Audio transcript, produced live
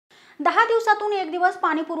10 दिवसातून एक दिवस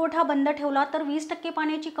पाणी पुरवठा बंद ठेवला तर 20%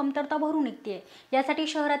 पाण्याची कमतरता भरून निघते। यासाठी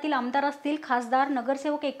शहरातील आमदार असतील, खासदार,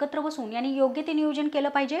 नगरसेवक एकत्र बसून यांनी योग्य ते नियोजन केलं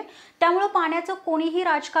पाहिजे। त्यामुळे पाण्याचं कोणीही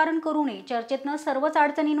राजकारण करू नये, चर्चेतनं सर्वच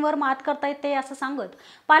अडचणींवर मात करता येते असं सांगत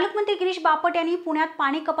पालकमंत्री गिरीश बापट यांनी पुण्यात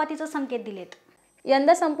पाणी कपातीचे संकेत दिलेत।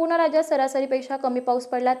 यंदा संपूर्ण राज्यात सरासरीपेक्षा कमी पाऊस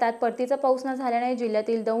पडला। त्यात परतीचा पाऊस न झाल्याने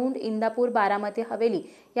जिल्ह्यातील दौंड, इंदापूर, बारामती, हवेली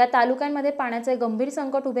या तालुक्यांमध्ये पाण्याचे गंभीर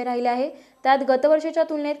संकट उभे राहिले आहे। त्यात गतवर्षीच्या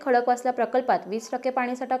तुलनेत खडकवासला प्रकल्पात 20%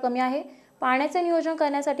 पाणीसाठा कमी आहे। पाण्याचे नियोजन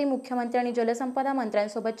करण्यासाठी मुख्यमंत्री आणि जलसंपदा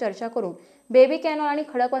मंत्र्यांसोबत चर्चा करून बेबी कॅनॉल आणि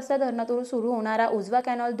खडकवासला धरणातून सुरू होणारा उजवा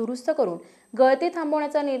कॅनॉल दुरुस्त करून गळती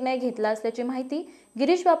थांबवण्याचा निर्णय घेतला असल्याची माहिती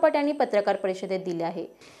गिरीश बापट यांनी पत्रकार परिषदेत दिली आहे।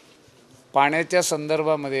 पाण्याच्या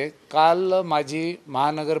संदर्भामध्ये काल माझी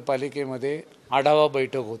महानगरपालिकेमध्ये आढावा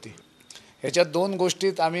बैठक होती। ह्याच्यात दोन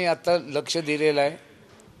गोष्टीत आम्ही आता लक्ष दिलेलं आहे।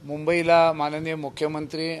 मुंबईला माननीय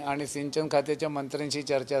मुख्यमंत्री आणि सिंचन खात्याच्या मंत्र्यांशी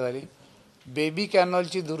चर्चा झाली। बेबी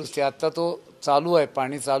कॅनॉलची दुरुस्ती आता तो चालू आहे,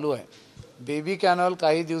 पाणी चालू आहे। बेबी कॅनॉल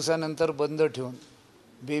काही दिवसानंतर बंद ठेवून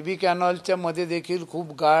बेबी कॅनॉलच्या मध्ये देखील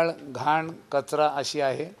खूप गाळ, घाण, कचरा अशी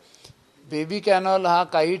आहे। बेबी कॅनॉल हा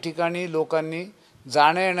काही ठिकाणी लोकांनी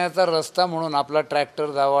जाण्या येण्याचा रस्ता म्हणून आपला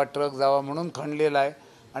ट्रॅक्टर जावा, ट्रक जावा म्हणून खणलेला आहे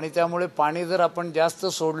आणि त्यामुळे पाणी जर आपण जास्त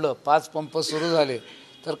सोडलं, 5 पंप सुरू झाले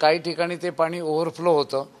तर काही ठिकाणी ते पाणी ओव्हरफ्लो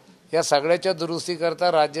होतं। या सगळ्याच्या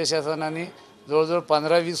दुरुस्तीकरता राज्य शासनाने जवळजवळ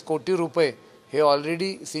 15-20 कोटी रुपये हे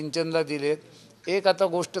ऑलरेडी सिंचनला दिलेत। एक आता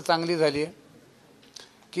गोष्ट चांगली झाली आहे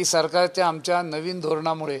की सरकारच्या आमच्या नवीन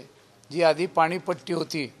धोरणामुळे जी आधी पाणीपट्टी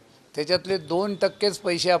होती त्याच्यातले 2%च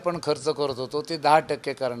पैसे आपण खर्च करत होतो ते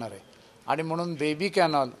 10% करणार आहे आणि म्हणून बेबी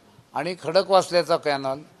कॅनॉल आणि खडकवासल्याचा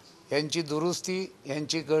कॅनॉल यांची दुरुस्ती,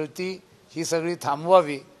 यांची गळती ही सगळी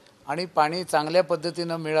थांबवावी आणि पाणी चांगल्या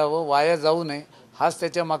पद्धतीनं मिळावं, वाया जाऊ नये हाच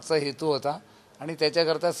त्याच्या मागचा हेतू होता आणि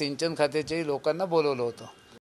त्याच्याकरता सिंचन खात्याच्याही लोकांना बोलवलं होतं।